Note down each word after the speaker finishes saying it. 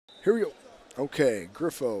Here we go. Okay,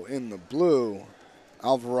 Griffo in the blue,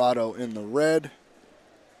 Alvarado in the red.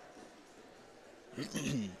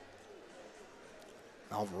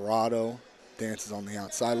 Alvarado dances on the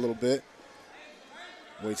outside a little bit.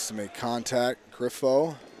 Waits to make contact.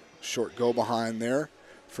 Griffo, short go behind there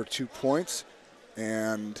for 2 points.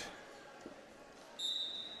 And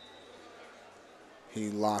he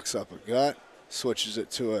locks up a gut, switches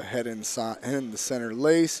it to a head inside in the center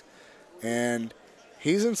lace, and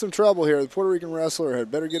he's in some trouble here. The Puerto Rican wrestler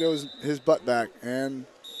had better get his butt back, and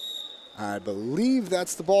I believe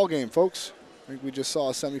that's the ball game, folks. I think we just saw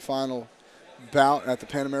a semifinal bout at the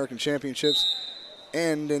Pan American Championships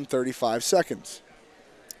end in 35 seconds.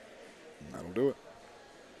 And that'll do it.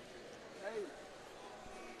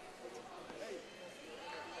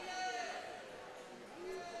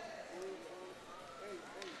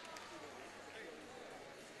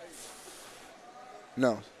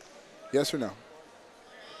 No. Yes or no?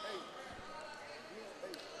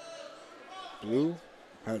 Blue?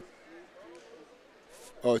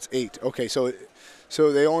 Oh, it's 8. Okay, so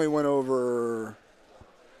they only went over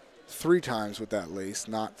 3 times with that lace,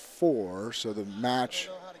 not 4. So the match.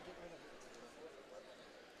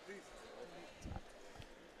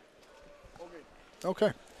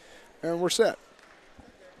 Okay, and we're set.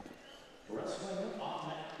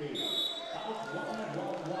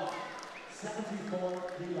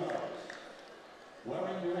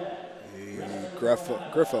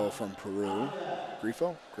 Griffo from Peru.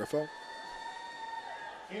 Griffo?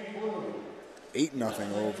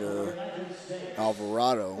 8-0 over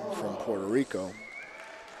Alvarado from Puerto Rico.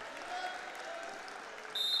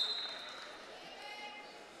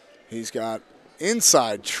 He's got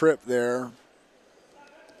inside trip there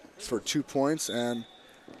for 2 points, and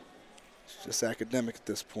it's just academic at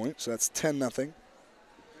this point. So that's 10-0.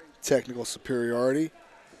 Technical superiority.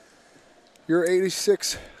 Your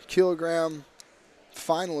 86-kilogram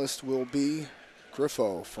finalist will be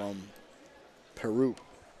Griffo from Peru.